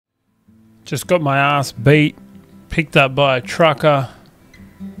Just got my ass beat. Picked up by a trucker.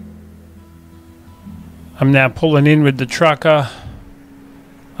 I'm now pulling in with the trucker.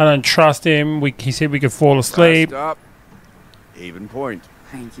 I don't trust him. He said we could fall asleep. Stop. Even point.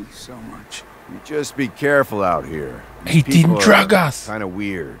 Thank you so much. You just be careful out here. He didn't drug us. Kind of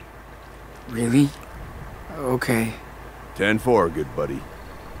weird. Really? Okay. 10-4, good buddy.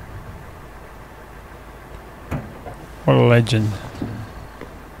 What a legend.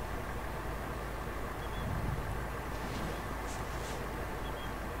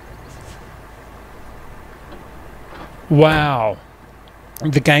 Wow.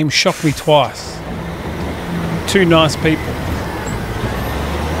 The game shocked me twice. Two nice people.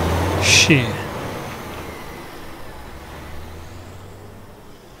 Shit.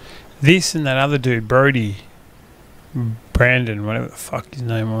 This and that other dude, Brody. Brandon, whatever the fuck his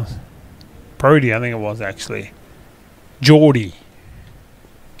name was. Brody, I think it was actually. Geordie.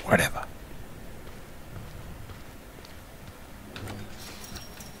 Whatever.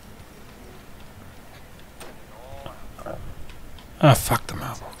 Oh, fuck the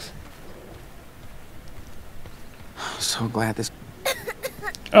mailbox. So glad this...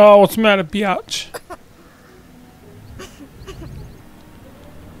 Oh, what's the matter, biatch?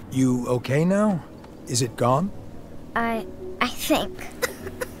 You okay now? Is it gone? I think.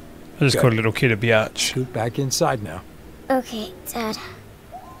 I just called a little kid a biatch. Scoot back inside now. Okay, Dad.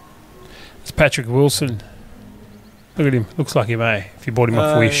 It's Patrick Wilson. Look at him. Looks like him, eh? If you bought him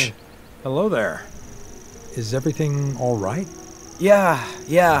off Wish. Hello there. Is everything all right?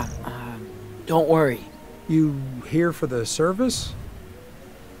 Yeah. Don't worry. You here for the service?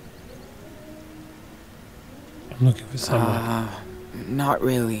 I'm looking for someone. Not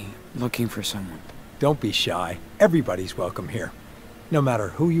really. Looking for someone. Don't be shy. Everybody's welcome here. No matter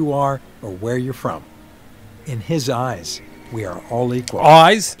who you are or where you're from. In his eyes, we are all equal.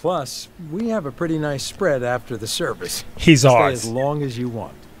 Eyes? Plus, we have a pretty nice spread after the service. His Stay eyes. as long as you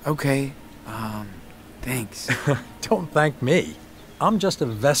want. Okay. Thanks. Don't thank me. I'm just a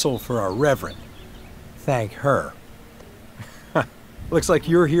vessel for our Reverend. Thank her. Looks like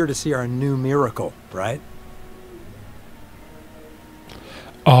you're here to see our new miracle, right?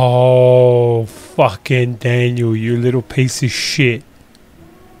 Oh, fucking Daniel, you little piece of shit.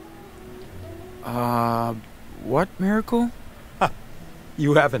 What miracle?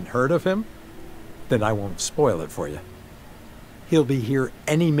 You haven't heard of him? Then I won't spoil it for you. He'll be here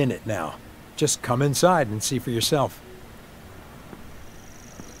any minute now. Just come inside and see for yourself.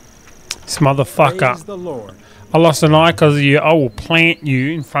 This motherfucker. Praise the Lord. I lost an eye because of you. I will plant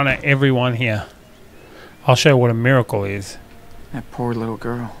you in front of everyone here. I'll show you what a miracle is. That poor little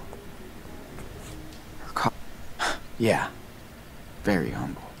girl. Yeah. Very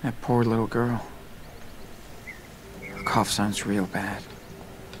humble. That poor little girl. Her cough sounds real bad.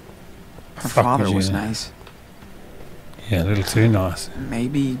 Her father was nice. Yeah, a little too nice.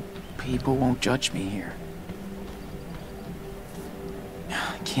 Maybe people won't judge me here.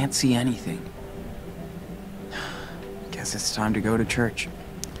 I can't see anything. Guess it's time to go to church.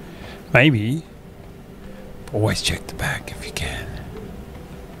 Maybe. Always check the back if you can.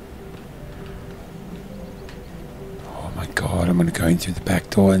 Oh my god, I'm gonna go in through the back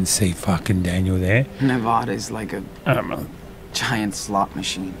door and see fucking Daniel there. Nevada's like a I'm gonna giant slot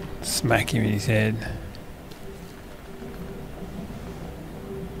machine. smack him in his head.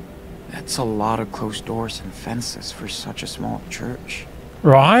 That's a lot of closed doors and fences for such a small church.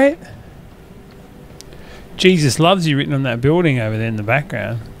 Right? Jesus loves you written on that building over there in the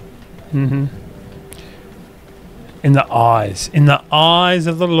background. Mm-hmm. In the eyes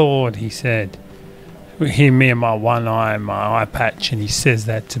of the Lord, he said. Hear me and my one eye and my eye patch, and he says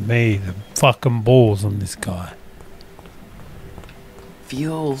that to me. The fucking balls on this guy.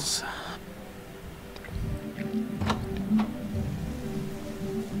 Feels...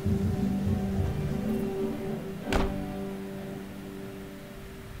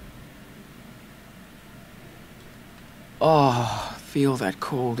 Oh, feel that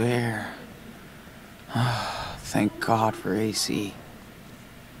cold air. Thank God for AC.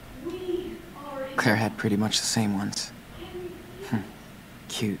 Claire had pretty much the same ones.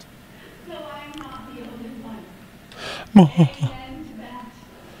 Cute.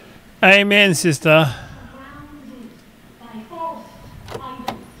 Amen, sister.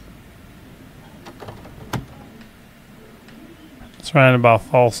 Surrounded by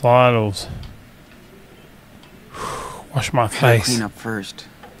false idols. Wash my face. Clean up first,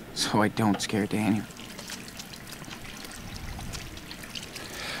 so I don't scare Daniel.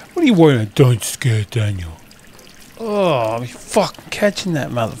 What are you wearing? Don't scare Daniel. Oh, I'll be fucking catching that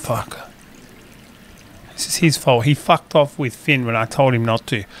motherfucker. This is his fault. He fucked off with Finn when I told him not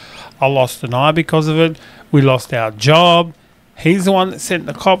to. I lost an eye because of it. We lost our job. He's the one that sent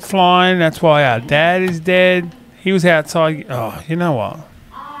the cop flying. That's why our dad is dead. He was outside. Oh, you know what?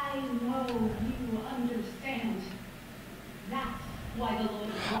 I know you understand. That's why the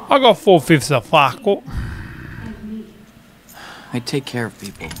Lord I got 4/5 of Farkle. and me. I take care of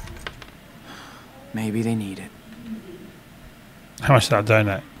people. Maybe they need it. How much did I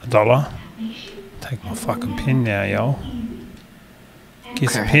donate? $1? Take my fucking pin now, yo.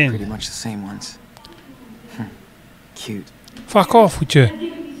 Kiss Claire a had pretty pin. much the same ones. Cute. Fuck off with you.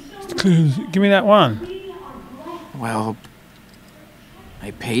 Give me that one. Well,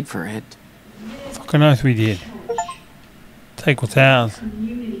 I paid for it. Fucking oath we did. Take what's ours.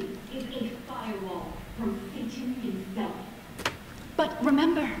 Community is a firewall from Satan himself. But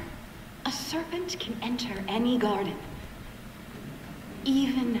remember, a serpent can enter any garden,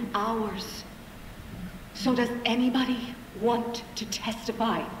 even ours. So does anybody want to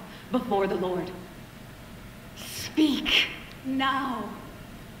testify before the Lord? Speak now.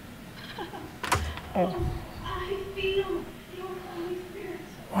 I feel your Holy Spirit.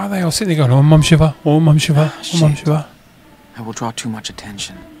 Why are they all sitting there going, oh, Mum Shiva, oh, Mum Shiva, oh, Mum Shit. Shiva? I will draw too much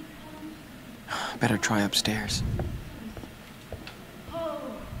attention. Better try upstairs. Oh,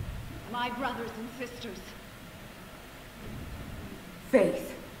 my brothers and sisters.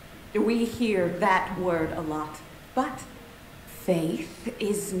 Faith. We hear that word a lot. But faith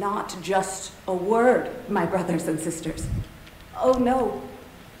is not just a word, my brothers and sisters. Oh no.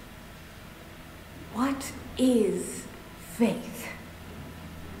 What is faith?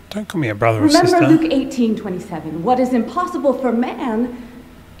 Don't call me a brother or Remember sister. Luke 18:27. What is impossible for man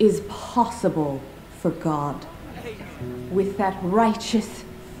is possible for God. With that righteous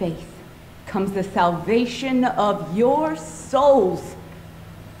faith comes the salvation of your souls.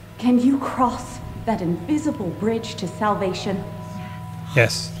 Can you cross that invisible bridge to salvation?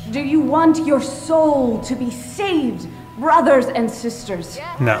 Yes. Do you want your soul to be saved, brothers and sisters?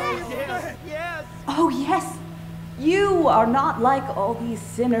 No. Oh, yes. You are not like all these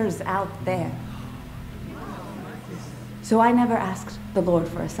sinners out there. So I never asked the Lord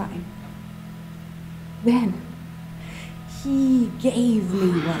for a sign. Then, He gave me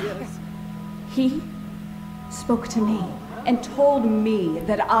one. He spoke to me and told me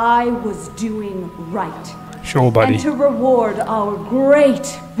that I was doing right. Sure, buddy. And to reward our great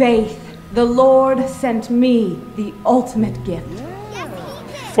faith, the Lord sent me the ultimate gift.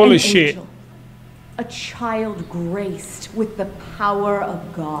 Full An of shit. angel, a child graced with the power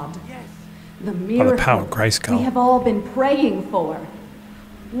of God. The miracle power of Grayskull. we have all been praying for,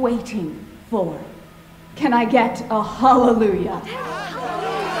 waiting for. Can I get a hallelujah?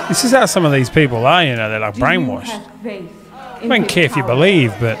 This is how some of these people are, you know, they're like Do you brainwashed. have faith I in don't His care if you power?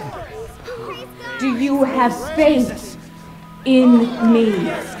 believe, but Do you have faith in me?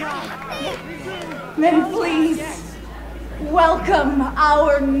 Then please welcome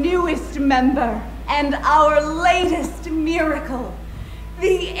our newest member and our latest miracle,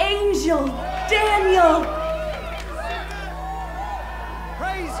 the angel Daniel.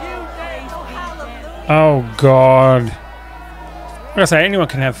 oh God. Like I say, anyone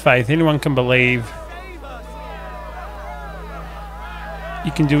can have faith, anyone can believe.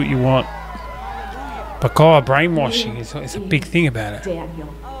 You can do what you want. But God, brainwashing is a big thing about it.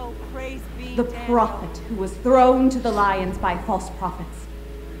 Daniel, the prophet who was thrown to the lions by false prophets.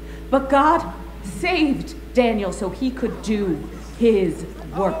 But God saved Daniel so he could do his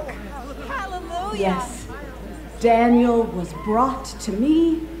work. Yes, Daniel was brought to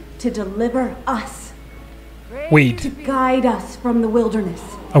me to deliver us, to Weed. guide us from the wilderness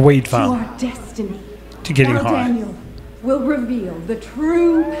A weed to farm. our destiny. To getting Now high. Daniel will reveal the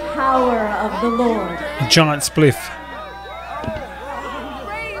true power of the Lord. A giant spliff.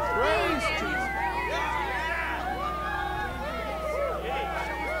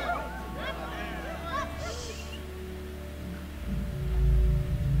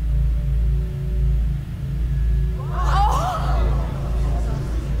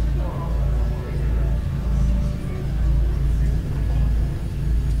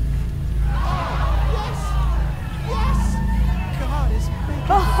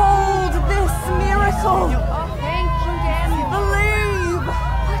 Behold this miracle! Thank you, Daniel. Believe!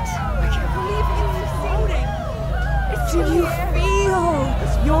 What? I can't believe it's Do you feel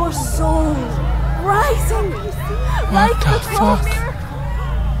your soul rising? What the fuck?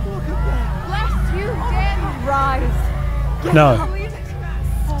 Bless you, Daniel. Rise. No.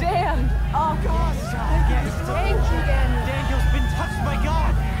 Stand up. Thank you, Daniel.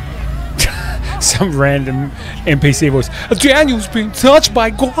 Some random NPC voice. Daniel's been touched by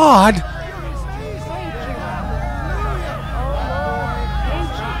God. Thank you. Oh, Lord. Thank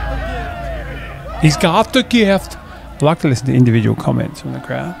you. He's got the gift. I like to listen to individual comments from the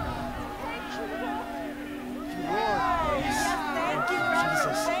crowd.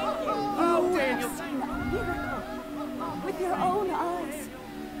 With your own eyes.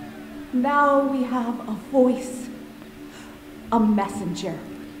 Now we have a voice, a messenger.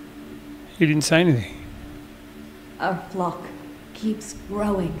 He didn't say anything. Our flock keeps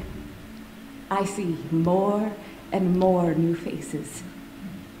growing. I see more and more new faces.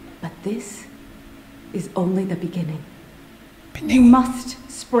 But this is only the beginning. You must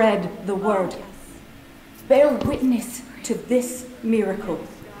spread the word. Bear witness to this miracle.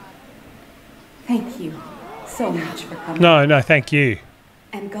 Thank you so much for coming. No, thank you.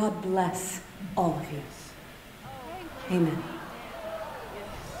 And God bless all of you. Amen.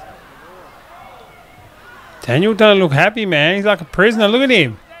 Daniel doesn't look happy, man. He's like a prisoner. Look at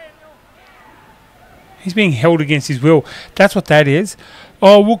him. He's being held against his will. That's what that is.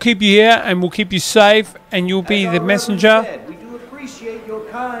 Oh, we'll keep you here and we'll keep you safe and you'll be the messenger. Said, we do appreciate your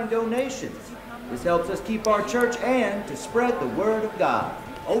kind donations. This helps us keep our church and to spread the word of God.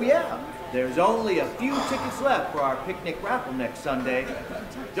 Oh yeah, there's only a few tickets left for our picnic raffle next Sunday.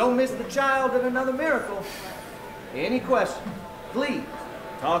 Don't miss the child and another miracle. Any questions? Please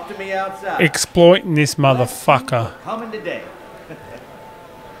talk to me outside. Exploiting this motherfucker. Coming today.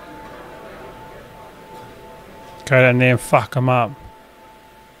 Go down there and fuck him up.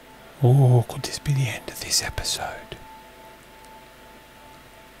 Oh, could this be the end of this episode?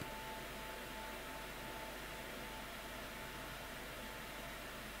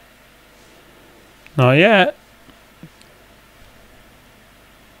 Not yet.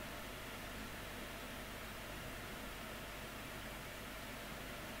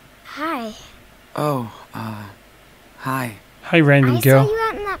 Hi. Oh, hi. Hey, random I girl. saw you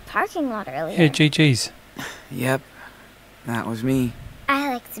out in that parking lot earlier. Yeah, GG's. Yep, that was me.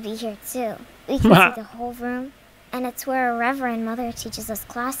 I like to be here too. We can see the whole room, and it's where a Reverend Mother teaches us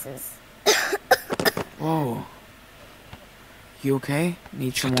classes. Whoa. You okay?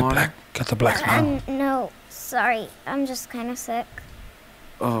 Need some Got the water? black smile. No, sorry. I'm just kind of sick.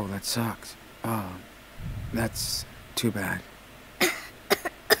 Oh, that sucks. Oh, that's too bad.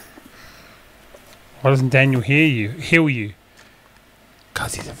 Why doesn't Daniel heal you?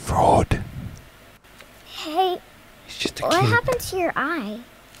 Because he's a fraud. Hey, He's just a what kid. happened to your eye?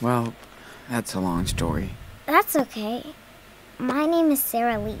 Well, that's a long story. That's okay. My name is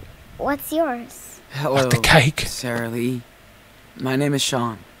Sarah Lee. What's yours? Hello, the cake. Sarah Lee. My name is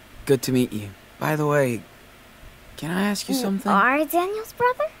Sean. Good to meet you. By the way, can I ask you something? You are Daniel's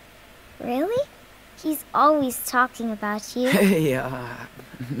brother? Really? He's always talking about you. Hey,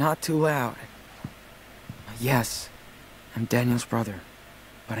 not too loud. Yes, I'm Daniel's brother,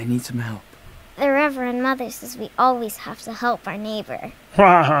 but I need some help. The Reverend Mother says we always have to help our neighbor.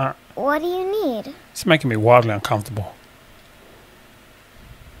 What do you need? It's making me wildly uncomfortable.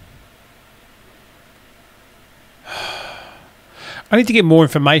 I need to get more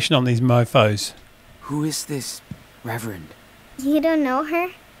information on these mofos. Who is this Reverend? You don't know her?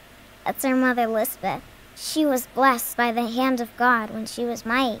 That's our mother, Lisbeth. She was blessed by the hand of God when she was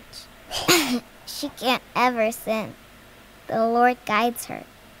my age. She can't ever sin. The Lord guides her.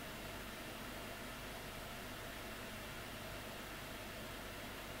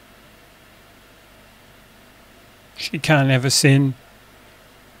 She can't ever sin.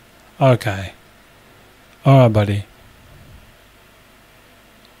 Okay. Alright, buddy.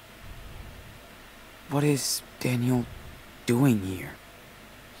 What is Daniel doing here?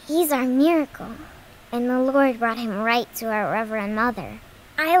 He's our miracle, and the Lord brought him right to our Reverend Mother.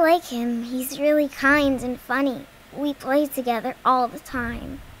 I like him. He's really kind and funny. We play together all the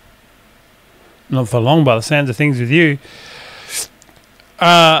time. Not for long by the sounds of things with you.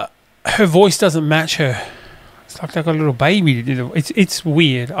 Her voice doesn't match her. It's like a little baby. It's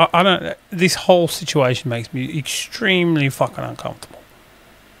weird. I don't. This whole situation makes me extremely fucking uncomfortable.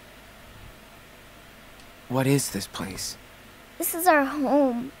 What is this place? This is our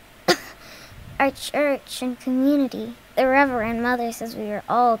home. Our church and community. The Reverend Mother says we were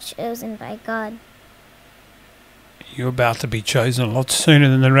all chosen by God. You're about to be chosen a lot sooner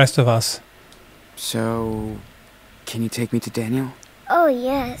than the rest of us. So, can you take me to Daniel? Oh,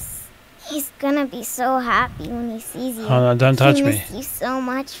 yes. He's gonna be so happy when he sees you. Oh, no, don't touch he me. missed you so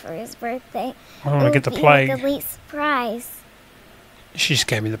much for his birthday. I don't want to get the plague. Like a late surprise. She just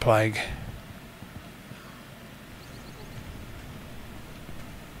gave me the plague.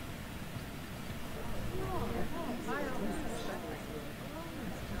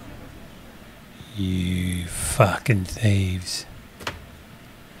 You fucking thieves.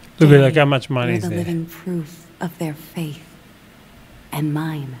 Look at how much money is You're the there. living proof of their faith. And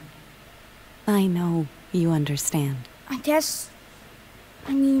mine. I know you understand. I guess...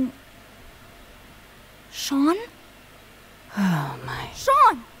 I mean... Sean? Oh, my...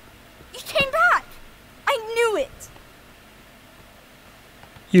 Sean! You came back! I knew it!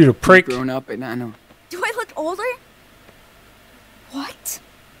 You the prick. You've grown up, and I know. Do I look older? What?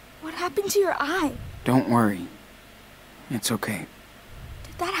 What happened to your eye? Don't worry. It's okay.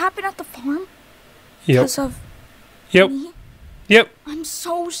 Did that happen at the farm? Yep. Because of Yep. me? Yep. I'm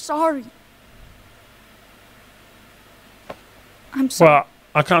so sorry. I'm sorry. Well,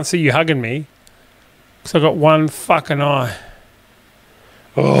 I can't see you hugging me. Because I got one fucking eye.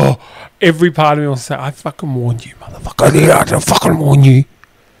 Oh, every part of me will say, I fucking warned you, motherfucker. I didn't fucking warn you.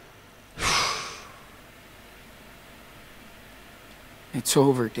 It's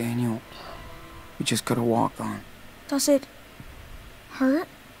over, Daniel. We just gotta walk on. Does it hurt?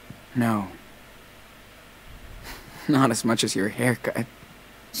 No. Not as much as your haircut.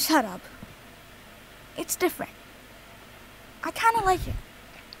 Shut up. It's different. I kind of like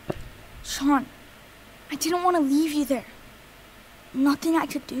it. Sean, I didn't want to leave you there. Nothing I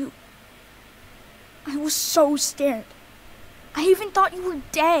could do. I was so scared. I even thought you were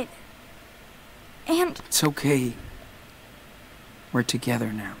dead. And... It's okay. We're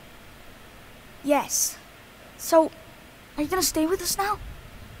together now. Yes. So, are you gonna stay with us now?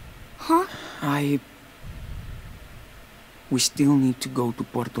 Huh? We still need to go to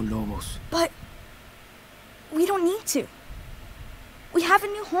Puerto Lobos. But... we don't need to. We have a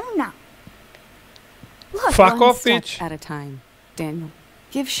new home now. Look. Fuck One off, step bitch. at a time, Daniel.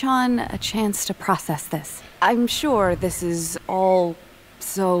 Give Sean a chance to process this. I'm sure this is all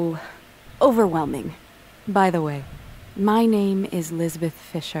so overwhelming. By the way, my name is Lisbeth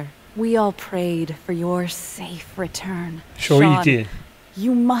Fisher. We all prayed for your safe return. Sure Sean, you did.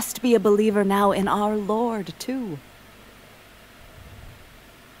 You must be a believer now in our Lord, too.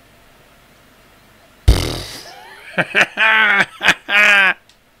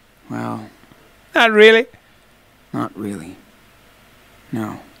 Well, Not really. not really.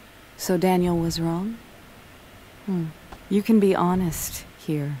 No. So Daniel was wrong? You can be honest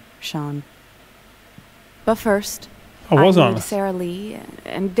here, Sean. But first, I was need honest. Sarah Lee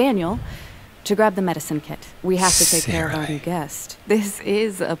and Daniel to grab the medicine kit. We have to take care of Sarah our new Lee. guest. This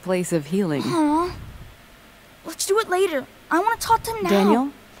is a place of healing. Aw. Let's do it later. I want to talk to him now. Daniel?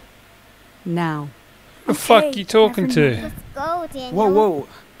 Now. The fuck Okay, you talking to? Let's go, Daniel. Whoa, whoa.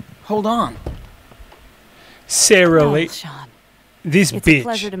 Hold on. Sarah Oh, Lee. Sean. This It's a bitch.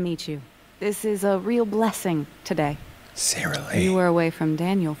 pleasure to meet you. This is a real blessing today. Sarah Lee. You were away from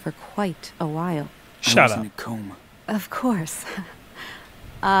Daniel for quite a while. I Shut was up. in a coma. Of course.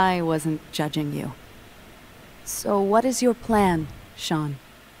 I wasn't judging you. So what is your plan, Sean?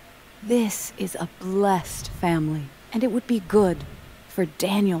 This is a blessed family, and it would be good for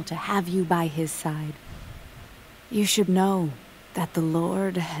Daniel to have you by his side. You should know that the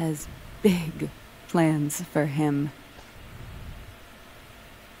Lord has big plans for him.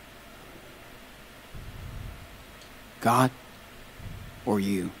 God? Or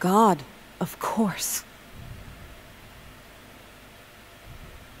you? God, of course.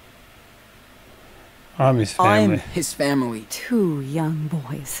 I'm his family. I'm his family. 2 young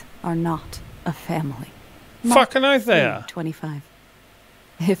boys are not a family. Fucking oath they are. 25.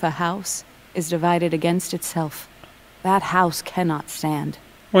 If a house is divided against itself, that house cannot stand.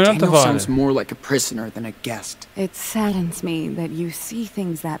 We're not Daniel divided. sounds more like a prisoner than a guest. It saddens me that you see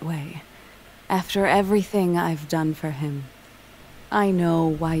things that way. After everything I've done for him. I know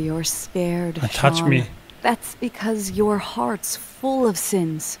why you're scared, Touch Sean. me. That's because your heart's full of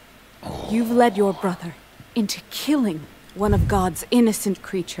sins. You've led your brother into killing one of God's innocent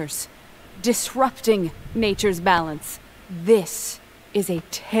creatures, disrupting nature's balance. This is a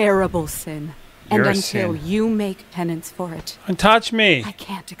terrible sin. You're and a until sin. you make penance for it, And touch me. I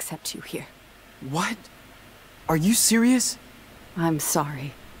can't accept you here. What? Are you serious? I'm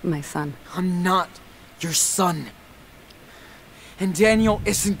sorry, my son. I'm not your son. And Daniel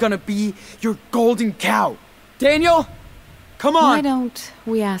isn't gonna be your golden cow. Daniel! Come on! Why don't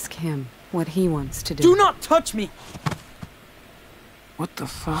we ask him what he wants to do? Do not touch me! What the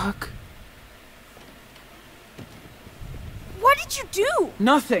fuck? What did you do?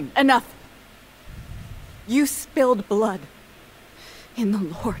 Nothing. Enough. You spilled blood in the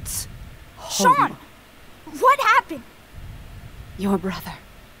Lord's home. Sean, what happened? Your brother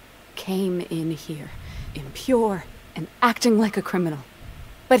came in here, impure and acting like a criminal.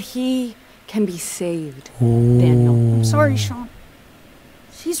 But he can be saved, Daniel. I'm sorry, Sean.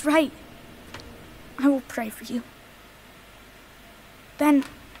 She's right. I will pray for you. Then,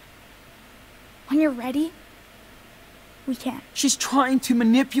 when you're ready, we can. She's trying to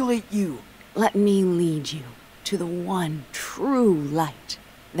manipulate you. Let me lead you to the one true light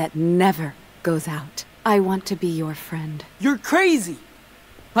that never goes out. I want to be your friend. You're crazy!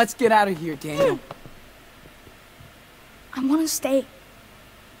 Let's get out of here, Daniel. I want to stay.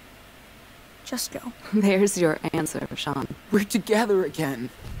 Just go. There's your answer, Sean. We're together again.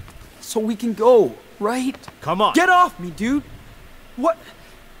 So we can go, right? Come on. Get off me, dude! What?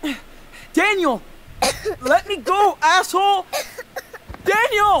 Daniel! Let me go, asshole!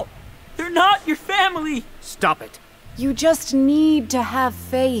 Daniel! They're not your family! Stop it. You just need to have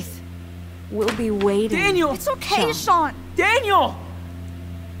faith. We'll be waiting. Daniel! It's okay, Sean. Daniel!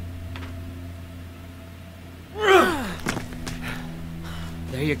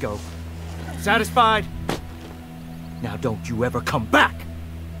 There you go. Satisfied? Now don't you ever come back!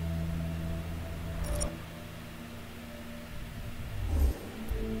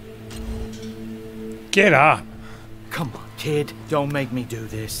 Get up. Come on, kid. Don't make me do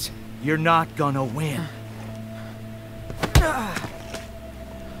this. You're not gonna win.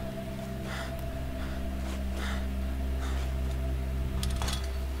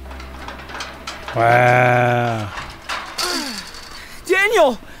 Wow.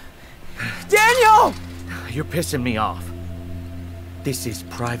 Daniel! Daniel! You're pissing me off. This is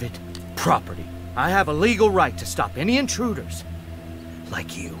private property. I have a legal right to stop any intruders.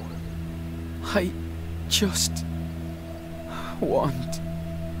 Like you. I just want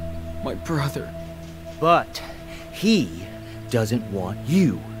my brother. But he doesn't want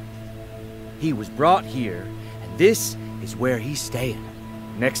you. He was brought here, and this is where he's staying.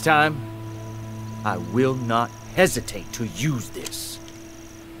 Next time, I will not hesitate to use this.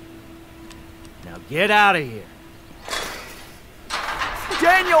 Now get out of here.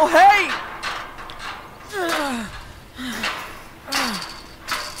 Daniel, hey!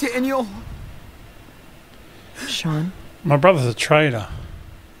 Daniel. Sean? My brother's a traitor.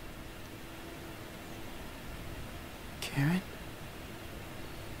 Karen?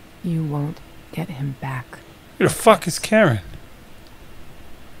 You won't get him back. Who the fuck is Karen?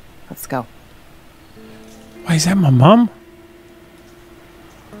 Let's go. Wait, is that my mum?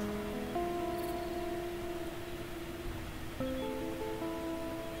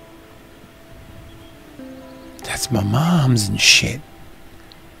 That's my mom's and shit.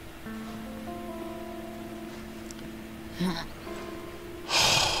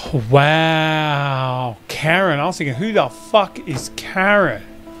 Wow. Karen. I was thinking, who the fuck is Karen?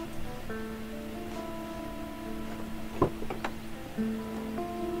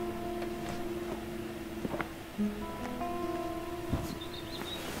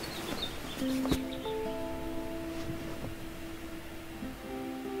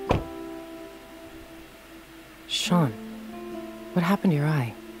 Sean, what happened to your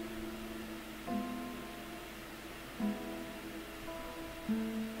eye?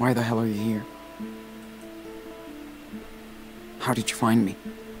 Why the hell are you here? How did you find me?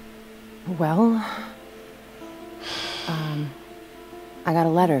 Well, I got a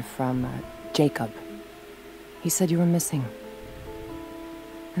letter from Jacob. He said you were missing.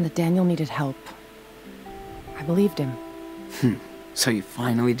 And that Daniel needed help. I believed him. So you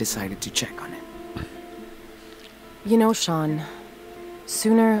finally decided to check on it. You know, Sean,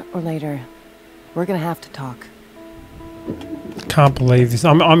 sooner or later, we're gonna have to talk. Can't believe this.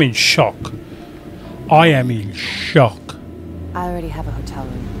 I'm in shock. I am in shock. I already have a hotel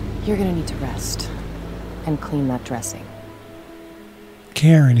room. You're gonna need to rest. And clean that dressing.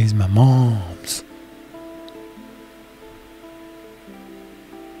 Karen is my mom's.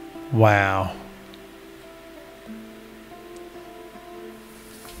 Wow.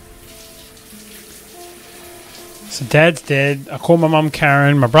 So Dad's dead. I call my mum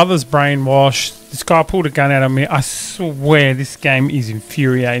Karen. My brother's brainwashed. This guy pulled a gun out on me. I swear this game is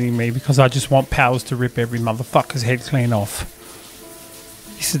infuriating me because I just want powers to rip every motherfucker's head clean off.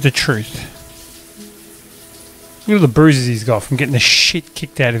 This is the truth. Look at the bruises he's got from getting the shit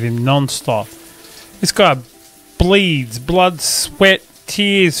kicked out of him non-stop. This guy bleeds blood, sweat,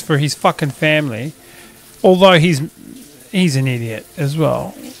 tears for his fucking family. Although he's an idiot as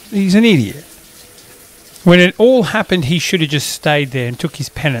well. He's an idiot. When it all happened, he should have just stayed there and took his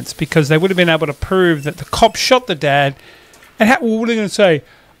penance because they would have been able to prove that the cop shot the dad. And what are they going to say?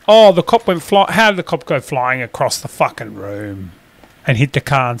 Oh, the cop went flying. How did the cop go flying across the fucking room and hit the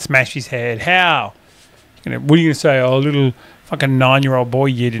car and smash his head? How? What are you going to say? Oh, a little fucking 9-year-old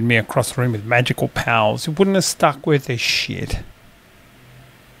boy yeeted me across the room with magical powers. It wouldn't have stuck with their shit.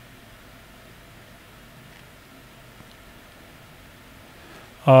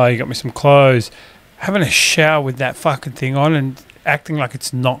 Oh, you got me some clothes. Having a shower with that fucking thing on and acting like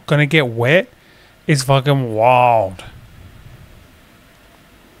it's not going to get wet is fucking wild.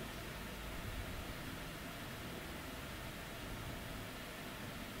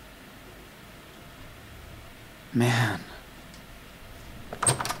 Man.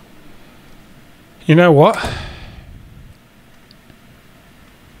 You know what?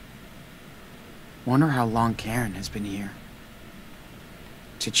 Wonder how long Karen has been here.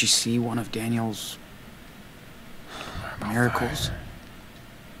 Did she see one of Daniel's miracles?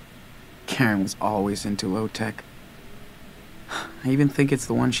 Karen was always into low tech. I even think it's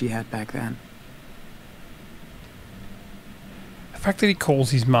the one she had back then. The fact that he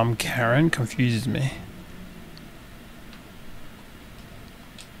calls his mum Karen confuses me.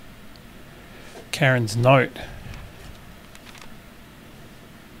 Karen's note.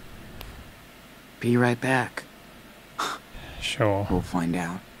 Be right back. Sure. We'll find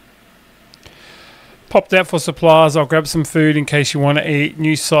out. Popped out for supplies. I'll grab some food in case you want to eat.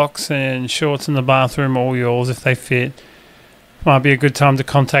 New socks and shorts in the bathroom, all yours if they fit. Might be a good time to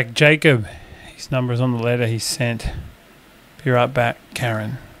contact Jacob. His number is on the letter he sent. Be right back,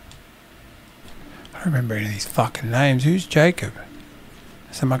 Karen. I don't remember any of these fucking names. Who's Jacob?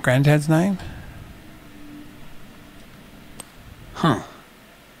 Is that my granddad's name? Huh.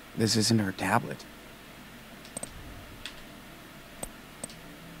 This isn't her tablet.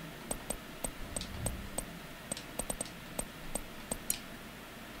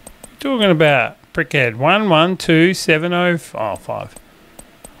 Talking about prickhead 112705.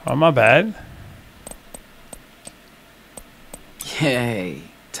 Oh, my bad. Yay,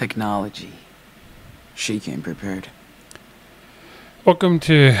 technology. She came prepared. Welcome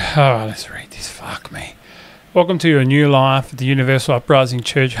to... Oh, let's read this. Fuck me. Welcome to your new life at the Universal Uprising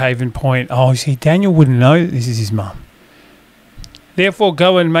Church, Haven Point. Oh, see, Daniel wouldn't know that this is his mum. Therefore,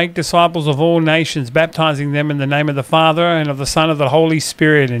 go and make disciples of all nations, baptizing them in the name of the Father and of the Son and of the Holy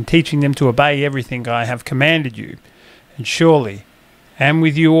Spirit, and teaching them to obey everything I have commanded you. And surely, am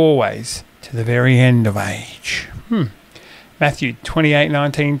with you always, to the very end of age. Matthew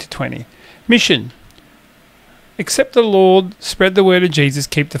 28:19-20. Mission. Accept the Lord, spread the word of Jesus,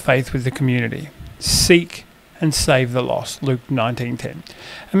 keep the faith with the community. Seek and save the lost. Luke 19:10.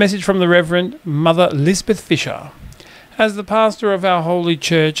 A message from the Reverend Mother Lisbeth Fisher. As the pastor of our holy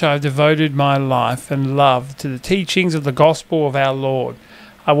church, I have devoted my life and love to the teachings of the gospel of our Lord.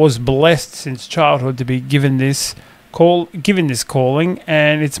 I was blessed since childhood to be given this calling,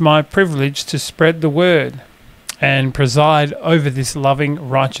 and it's my privilege to spread the word and preside over this loving,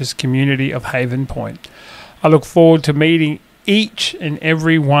 righteous community of Haven Point. I look forward to meeting each and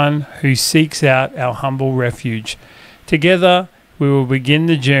every one who seeks out our humble refuge. Together, we will begin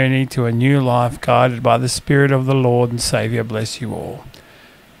the journey to a new life guided by the Spirit of the Lord and Saviour. Bless you all.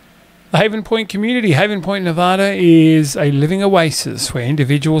 The Haven Point community, Haven Point, Nevada, is a living oasis where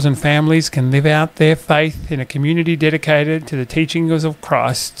individuals and families can live out their faith in a community dedicated to the teachings of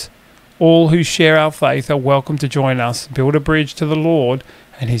Christ. All who share our faith are welcome to join us, build a bridge to the Lord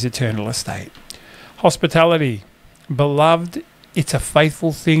and his eternal estate. Hospitality. Beloved, it's a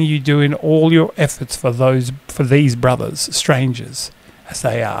faithful thing you do in all your efforts for these brothers, strangers, as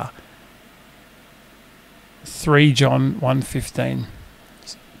they are. 3 John 1:15.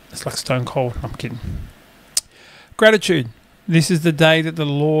 It's like stone cold. I'm kidding. Gratitude. This is the day that the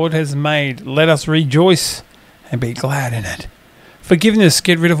Lord has made. Let us rejoice and be glad in it. Forgiveness.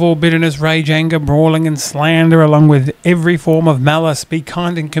 Get rid of all bitterness, rage, anger, brawling, and slander, along with every form of malice. Be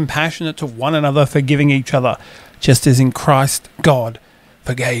kind and compassionate to one another, forgiving each other, just as in Christ God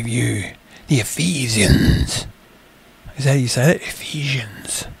forgave you. The Ephesians. Is that how you say that?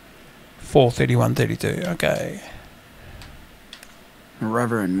 Ephesians 4:31-32. Okay.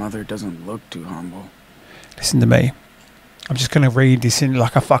 Reverend Mother doesn't look too humble. Listen to me. I'm just going to read this in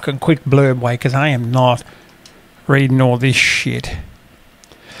like a fucking quick blurb way, because I am not reading all this shit.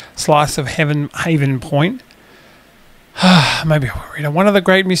 Slice of Haven Point. Maybe I will read it. One of the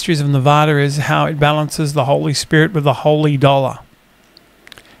great mysteries of Nevada is how it balances the Holy Spirit with the holy dollar.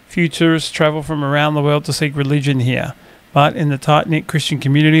 Few tourists travel from around the world to seek religion here, but in the tight-knit Christian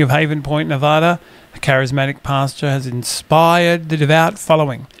community of Haven Point, Nevada, a charismatic pastor has inspired the devout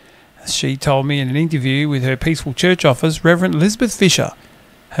following. As she told me in an interview with her peaceful church office, Reverend Elizabeth Fisher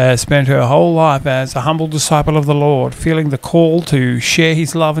has spent her whole life as a humble disciple of the Lord, feeling the call to share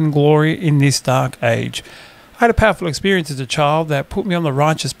his love and glory in this dark age. I had a powerful experience as a child that put me on the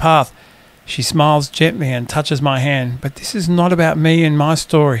righteous path. She smiles gently and touches my hand, but this is not about me and my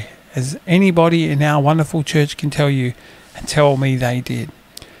story, as anybody in our wonderful church can tell you, and tell me they did.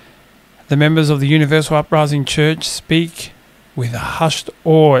 The members of the Universal Uprising Church speak with a hushed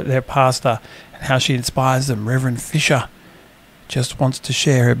awe at their pastor and how she inspires them. Reverend Fisher just wants to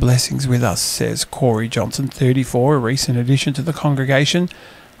share her blessings with us, says Corey Johnson, 34, a recent addition to the congregation.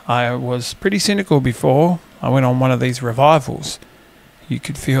 I was pretty cynical before I went on one of these revivals. You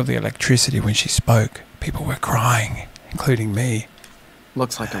could feel the electricity when she spoke, People were crying, including me.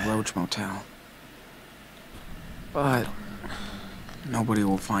 Looks like a roach motel. But nobody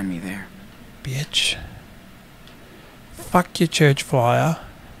will find me there. Bitch. Fuck your church flyer.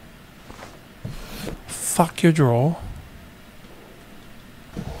 Fuck your draw.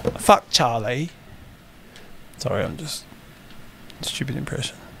 Fuck Charlie. Sorry, I'm just... Stupid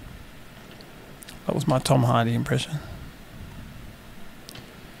impression. That was my Tom Hardy impression.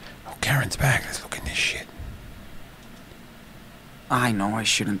 Oh, Karen's back. Let's look in this shit. I know I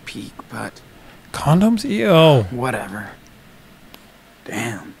shouldn't peek, but... Condoms? Ew. Whatever.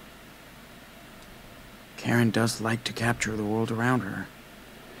 Damn. Karen does like to capture the world around her.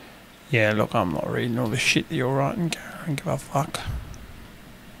 Yeah, look, I'm not reading all the shit that you're writing, Karen. Give a fuck.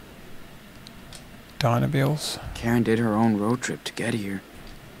 Diner bills. Karen did her own road trip to get here.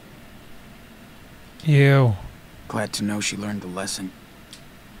 Ew. Glad to know she learned the lesson.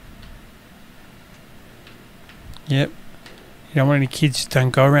 Yep. You don't want any kids who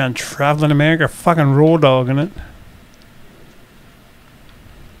don't go around traveling America fucking raw dogging it.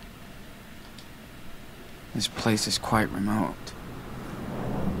 This place is quite remote.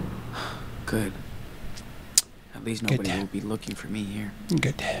 Good. At least nobody will be looking for me here.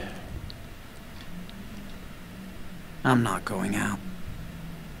 Good. I'm not going out.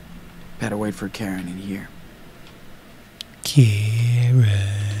 Better wait for Karen in here.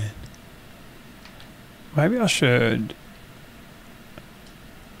 Karen. Maybe I should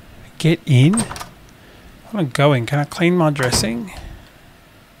get in. I want to go in. Can I clean my dressing?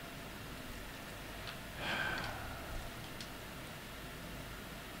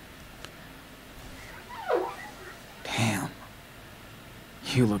 Damn.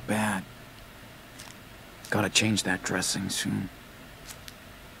 You look bad. Gotta change that dressing soon.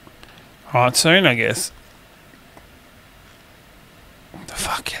 Alright, soon, I guess. What the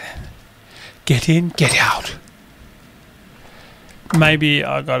fuck? Get in, get out. Maybe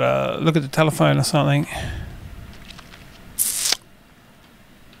I gotta look at the telephone or something.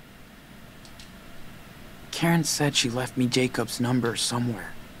 Karen said she left me Jacob's number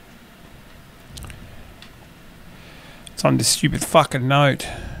somewhere. It's on this stupid fucking note.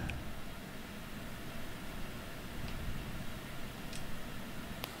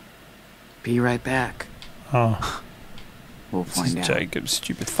 Be right back. Oh. We'll find out. Jacob's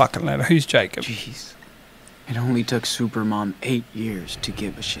stupid fucking letter. Who's Jacob? Jeez. It only took Supermom 8 years to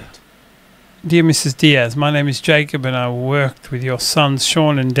give a shit. Dear Mrs. Diaz, my name is Jacob and I worked with your sons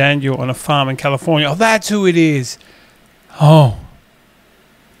Sean and Daniel on a farm in California. Oh, that's who it is. Oh.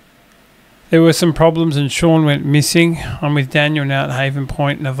 There were some problems and Sean went missing. I'm with Daniel now at Haven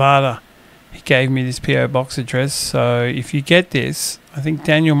Point, Nevada. He gave me this P.O. box address, so if you get this, I think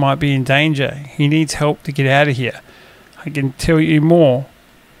Daniel might be in danger. He needs help to get out of here. I can tell you more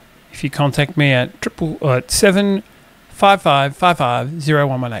if you contact me at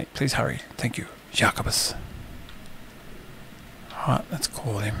 755550118. Please hurry. Thank you. Jacobus. Alright, let's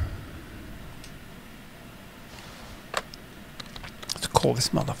call him. Let's call this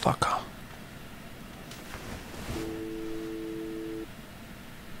motherfucker.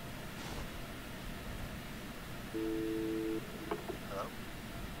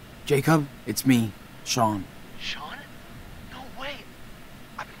 Jacob, it's me, Sean. Sean? No way!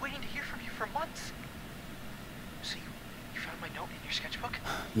 I've been waiting to hear from you for months. So you found my note in your sketchbook?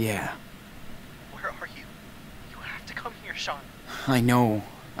 Yeah. Where are you? You have to come here, Sean. I know.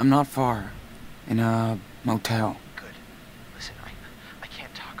 I'm not far. In a motel. Good. Listen, I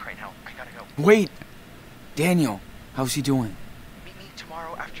can't talk right now. I gotta go. Wait! Daniel, how's he doing? Meet me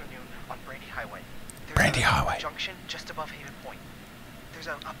tomorrow afternoon on Brandy Highway. There's Highway. Junction just above Haven Point. There's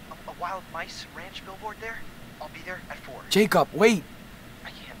a wild mice ranch billboard there. I'll be there at 4. Jacob, wait!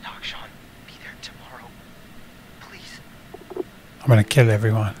 I can't talk, Sean. Be there tomorrow. Please. I'm gonna kill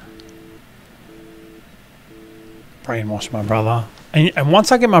everyone. Brainwash my brother. And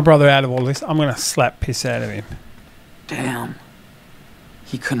once I get my brother out of all this, I'm gonna slap piss out of him. Damn.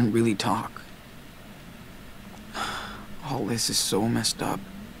 He couldn't really talk. All this is so messed up.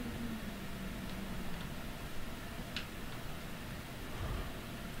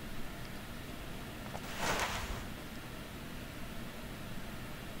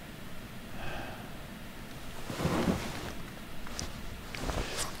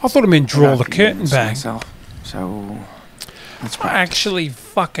 I thought it meant draw the curtain back. Myself, so let's actually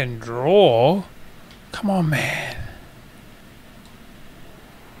fucking draw. Come on, man.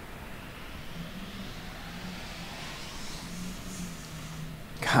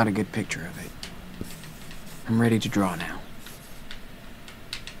 Got a good picture of it. I'm ready to draw now.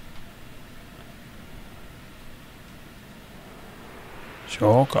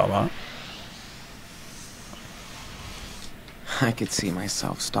 Sure, come on. I could see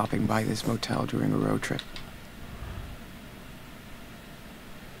myself stopping by this motel during a road trip.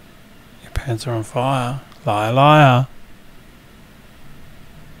 Your pants are on fire. Liar, liar.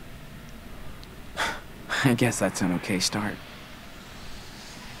 I guess that's an okay start.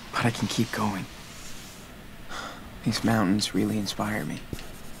 But I can keep going. These mountains really inspire me.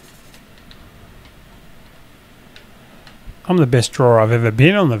 I'm the best drawer I've ever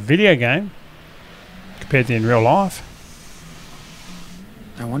been on the video game compared to in real life.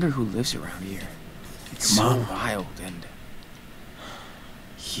 I wonder who lives around here. It's so wild and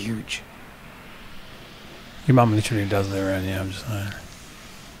huge. Your mum literally does live around here, I'm just saying.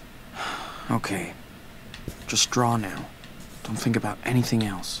 Okay. Just draw now. Don't think about anything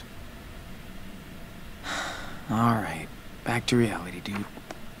else. Alright. Back to reality, dude.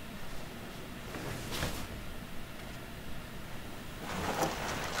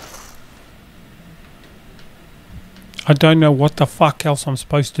 I don't know what the fuck else I'm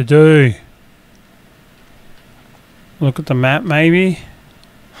supposed to do. Look at the map, maybe?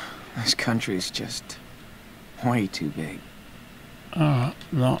 This country's just way too big.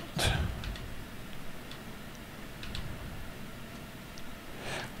 Not.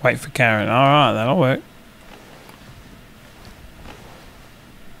 Wait for Karen. Alright, that'll work.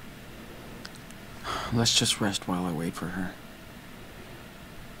 Let's just rest while I wait for her.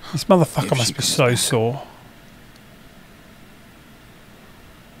 This motherfucker must be so sore.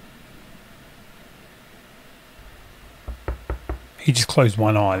 He just closed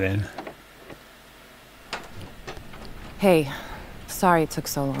one eye then. Hey, sorry it took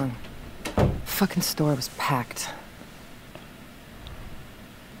so long. Fucking store was packed.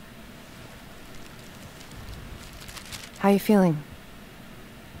 How you feeling?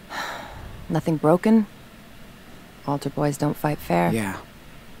 Nothing broken? Altar boys don't fight fair? Yeah,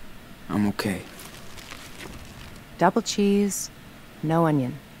 I'm okay. Double cheese, no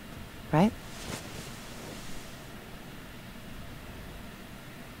onion, right?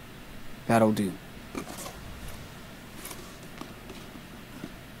 That'll do.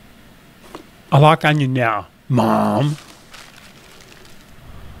 I like onion now, Mom.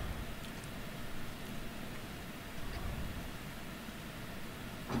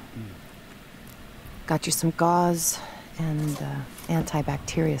 Got you some gauze and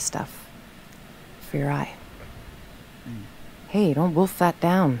antibacteria stuff for your eye. Hey, don't wolf that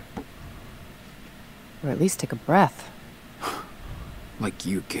down. Or at least take a breath. Like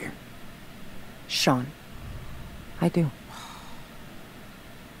you care. Sean, I do.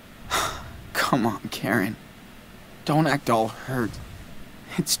 Come on, Karen. Don't act all hurt.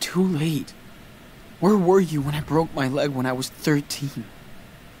 It's too late. Where were you when I broke my leg when I was 13?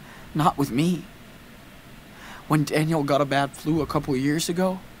 Not with me. When Daniel got a bad flu a couple of years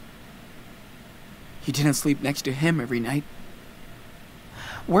ago, you didn't sleep next to him every night.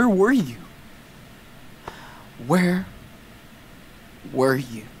 Where were you? Where were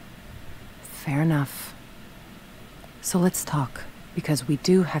you? Fair enough. So let's talk, because we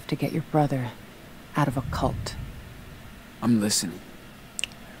do have to get your brother out of a cult. I'm listening.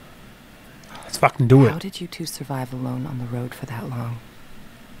 Let's fucking do it. How did you two survive alone on the road for that long?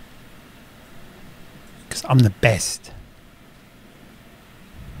 Because I'm the best.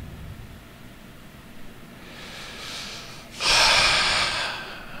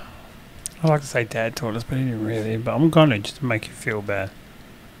 I like to say Dad taught us, but he didn't really. But I'm gonna just to make you feel bad.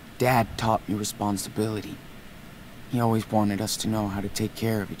 Dad taught me responsibility. He always wanted us to know how to take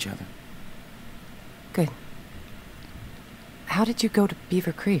care of each other. Good. How did you go to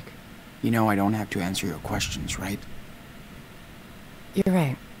Beaver Creek? You know I don't have to answer your questions, right? You're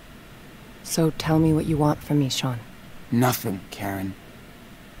right. So tell me what you want from me, Sean. Nothing, Karen.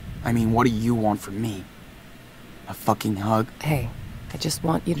 I mean, what do you want from me? A fucking hug? Hey, I just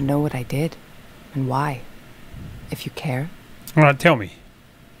want you to know what I did and why, if you care. Alright, tell me.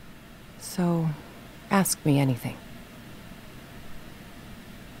 So, ask me anything.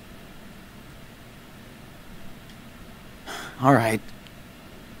 Alright.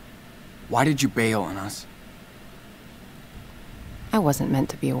 Why did you bail on us? I wasn't meant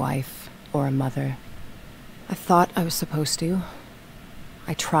to be a wife or a mother. I thought I was supposed to.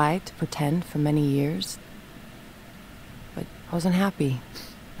 I tried to pretend for many years. But I wasn't happy,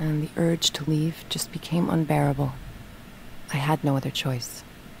 and the urge to leave just became unbearable. I had no other choice.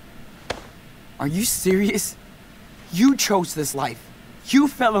 Are you serious? You chose this life. You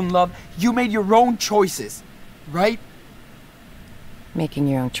fell in love. You made your own choices, right? Making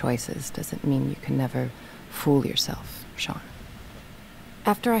your own choices doesn't mean you can never fool yourself, Sean.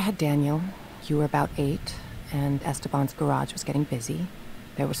 After I had Daniel, you were about 8, and Esteban's garage was getting busy.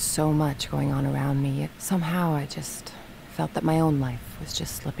 There was so much going on around me, yet somehow I just felt that my own life was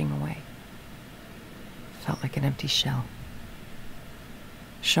just slipping away. Felt like an empty shell.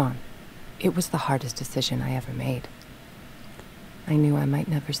 Sean, it was the hardest decision I ever made. I knew I might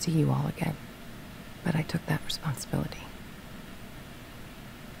never see you all again, but I took that responsibility.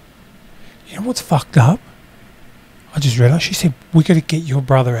 You know what's fucked up? I just realised she said, we got to get your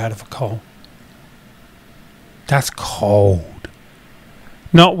brother out of a coal. That's cold.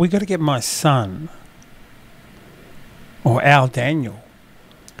 No, we got to get my son. Or our Daniel.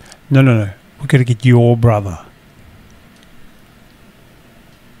 No. We got to get your brother.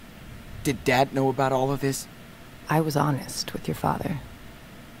 Did Dad know about all of this? I was honest with your father.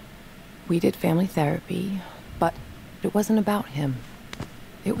 We did family therapy, but it wasn't about him.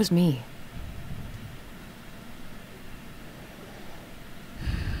 It was me.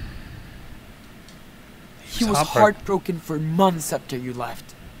 He was heartbroken for months after you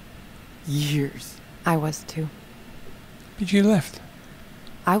left. Years. I was too. But you left.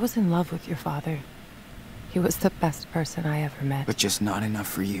 I was in love with your father. He was the best person I ever met. But just not enough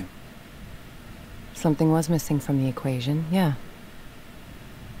for you. Something was missing from the equation, yeah.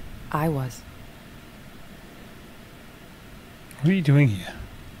 I was. What are you doing here?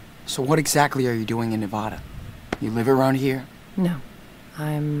 So what exactly are you doing in Nevada? You live around here? No.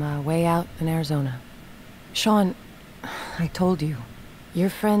 I'm way out in Arizona. Sean, I told you. Your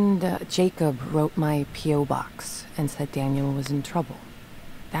friend Jacob wrote my P.O. box and said Daniel was in trouble.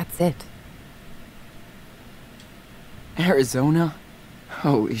 That's it. Arizona?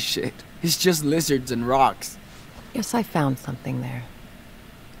 Holy shit. It's just lizards and rocks. Yes, I found something there.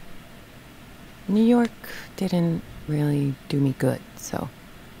 New York didn't really do me good, so...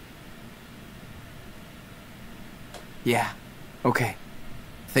 Yeah, okay.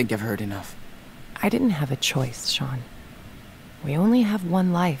 Think I've heard enough. I didn't have a choice, Sean. We only have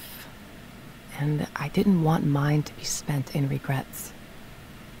one life, and I didn't want mine to be spent in regrets.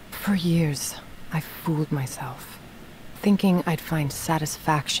 For years, I fooled myself, thinking I'd find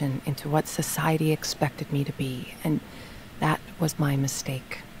satisfaction into what society expected me to be, and that was my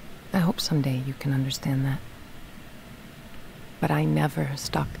mistake. I hope someday you can understand that. But I never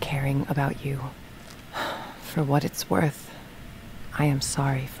stopped caring about you. For what it's worth, I am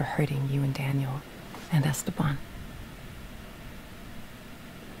sorry for hurting you and Daniel and Esteban.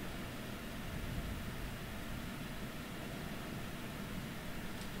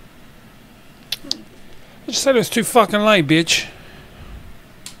 I just said it was too fucking late, bitch.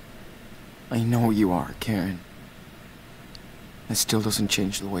 I know you are, Karen. That still doesn't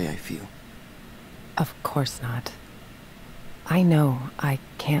change the way I feel. Of course not. I know I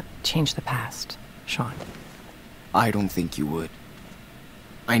can't change the past, Sean. I don't think you would.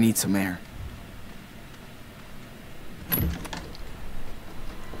 I need some air.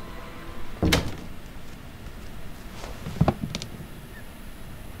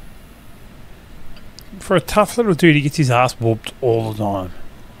 For a tough little dude, he gets his ass whooped all the time.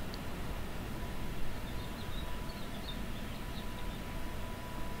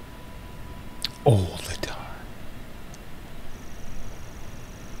 All the time.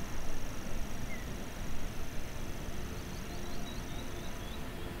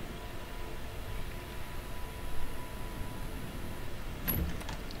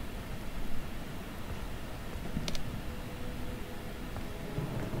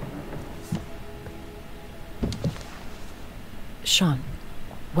 Sean,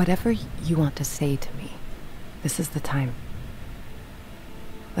 whatever you want to say to me, this is the time.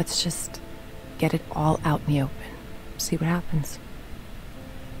 Let's just get it all out in the open. See what happens.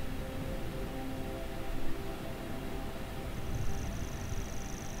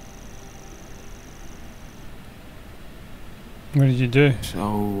 What did you do?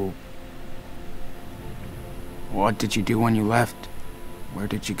 So... what did you do when you left? Where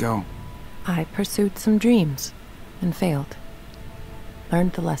did you go? I pursued some dreams and failed.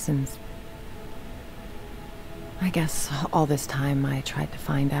 Learned the lessons. I guess all this time I tried to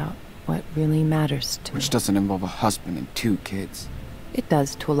find out what really matters to me. Which doesn't involve a husband and 2 kids. It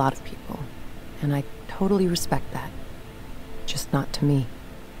does to a lot of people, and I totally respect that. Just not to me.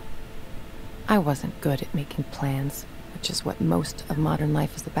 I wasn't good at making plans, which is what most of modern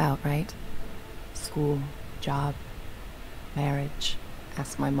life is about, right? School, job, marriage.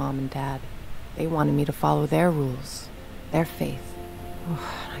 Ask my mom and dad. They wanted me to follow their rules, their faith.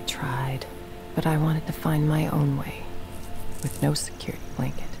 Oh, I tried, but I wanted to find my own way, with no security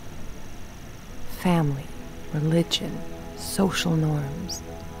blanket. Family, religion, social norms.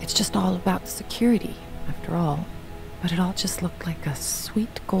 It's just all about security, after all. But it all just looked like a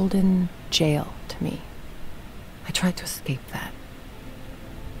sweet golden jail to me. I tried to escape that.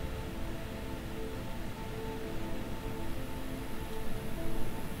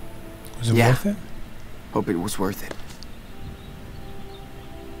 Was it Yeah. worth it? Hope it was worth it.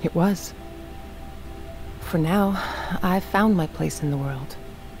 It was. For now, I've found my place in the world,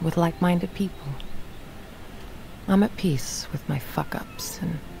 with like-minded people. I'm at peace with my fuck-ups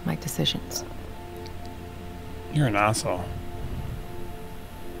and my decisions. You're an asshole.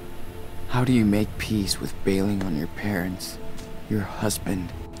 How do you make peace with bailing on your parents, your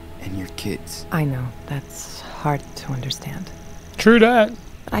husband, and your kids? I know, that's hard to understand. True that.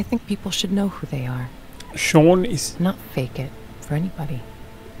 But I think people should know who they are. Sean is... Not fake it for anybody.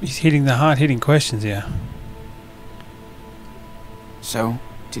 He's hitting the hard-hitting questions here. So,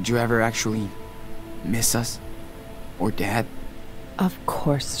 did you ever actually miss us? Or Dad? Of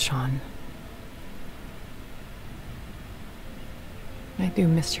course, Sean. I do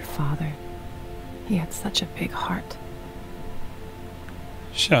miss your father. He had such a big heart.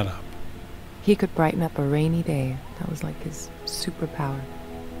 Shut up. He could brighten up a rainy day. That was like his superpower.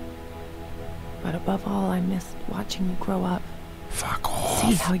 But above all, I missed watching you grow up. Fuck off.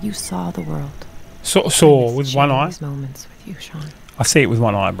 See how you saw the world. Saw with one eye? These moments with you, Sean. I see it with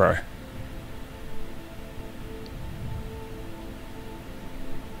one eye, bro.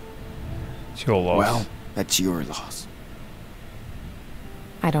 It's your loss. Well, that's your loss.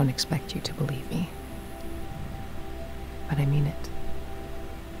 I don't expect you to believe me. But I mean it.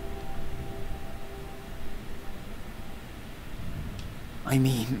 I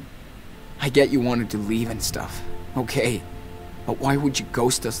mean, I get you wanted to leave and stuff. Okay. But why would you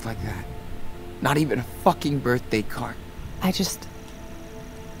ghost us like that? Not even a fucking birthday card.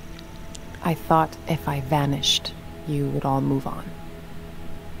 I thought if I vanished, you would all move on.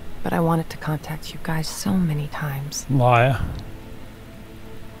 But I wanted to contact you guys so many times. Liar.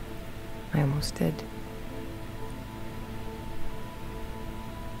 I almost did.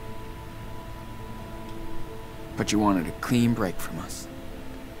 But you wanted a clean break from us.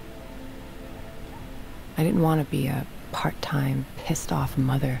 I didn't want to be a part-time, pissed-off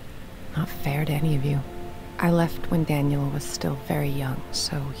mother. Not fair to any of you. I left when Daniel was still very young,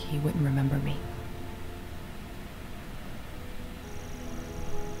 so he wouldn't remember me.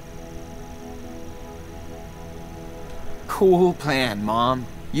 Cool plan, Mom.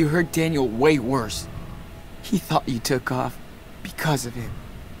 You hurt Daniel way worse. He thought you took off because of it.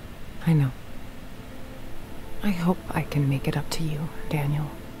 I know. I hope I can make it up to you, Daniel,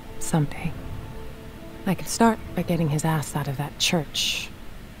 someday. I could start by getting his ass out of that church.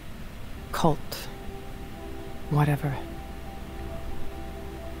 Cult. Whatever.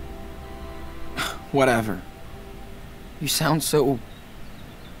 Whatever. You sound so...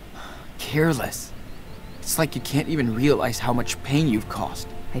 careless. It's like you can't even realize how much pain you've caused.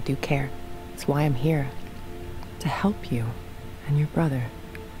 I do care. It's why I'm here. To help you and your brother.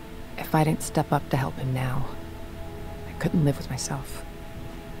 If I didn't step up to help him now, I couldn't live with myself.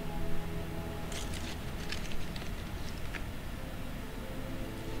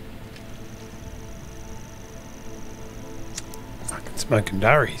 Fucking smoking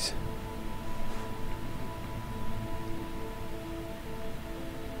durries.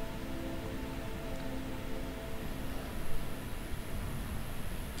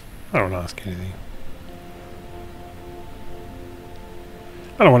 I don't ask anything.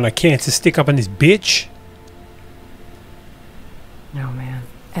 I don't want no cancer stick up in this bitch. No, man.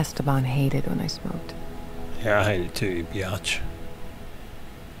 Esteban hated when I smoked. Yeah, I hate it too, you biatch.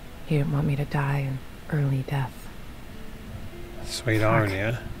 He didn't want me to die an early death. Sweet irony,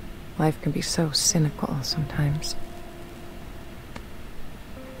 huh? Life can be so cynical sometimes.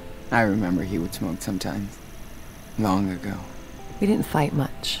 I remember he would smoke sometimes. Long ago. We didn't fight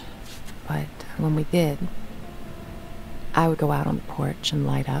much, but when we did, I would go out on the porch and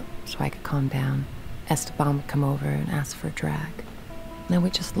light up so I could calm down. Esteban would come over and ask for a drag. And then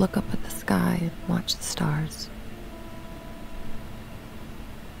we'd just look up at the sky and watch the stars.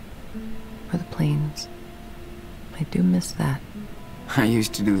 Or the planes. I do miss that. I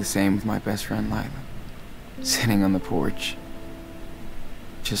used to do the same with my best friend Lila. Sitting on the porch.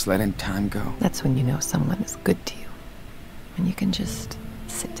 Just letting time go. That's when you know someone is good to you. When you can just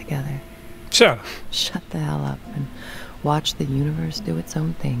sit together. Shut up. Shut the hell up and watch the universe do its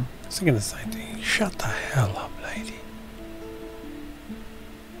own thing. I was thinking the same thing. Shut the hell up, lady.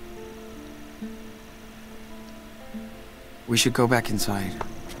 We should go back inside.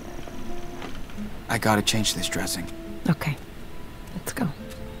 I gotta change this dressing. Okay. Let's go.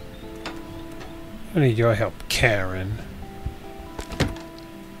 I need your help, Karen.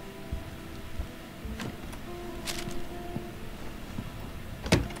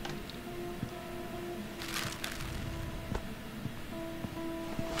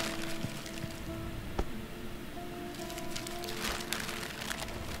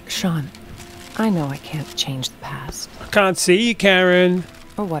 Sean, I know I can't change the past. I can't see you, Karen.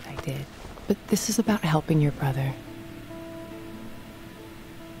 Or what I did. But this is about helping your brother.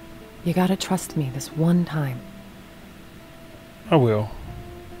 You gotta trust me this one time. I will.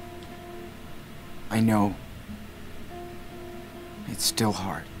 I know. It's still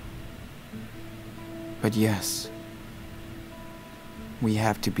hard. But yes, we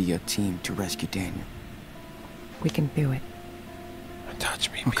have to be a team to rescue Daniel. We can do it. Don't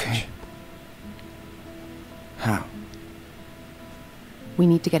touch me, okay. bitch. How? We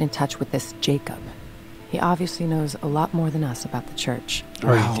need to get in touch with this Jacob. He obviously knows a lot more than us about the church.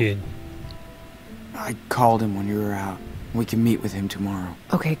 Or he did. I called him when you were out. We can meet with him tomorrow.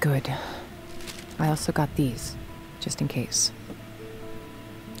 Okay, good. I also got these, just in case.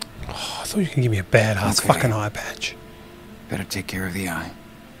 Oh, I thought you were going to give me a badass fucking eye patch. Better take care of the eye.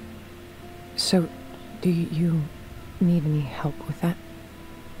 So, do you need any help with that?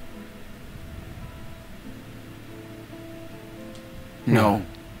 No.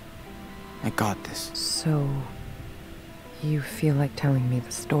 I got this. So, you feel like telling me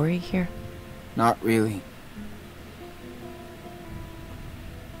the story here? Not really.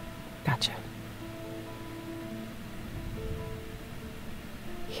 Gotcha.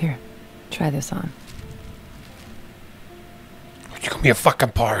 Here, try this on. You got me a fucking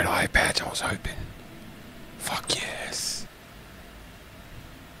pirate eye patch, I was hoping. Fuck yes.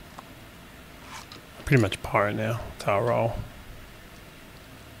 I'm pretty much pirate now. That's how I roll.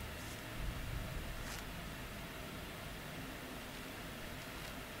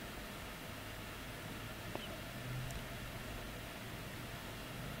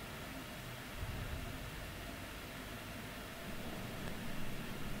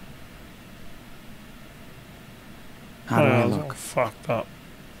 How do I was look? all fucked up.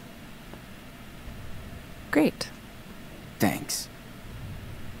 Great. Thanks.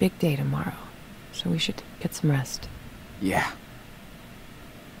 Big day tomorrow, so we should get some rest. Yeah.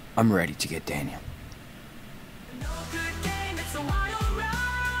 I'm ready to get Daniel.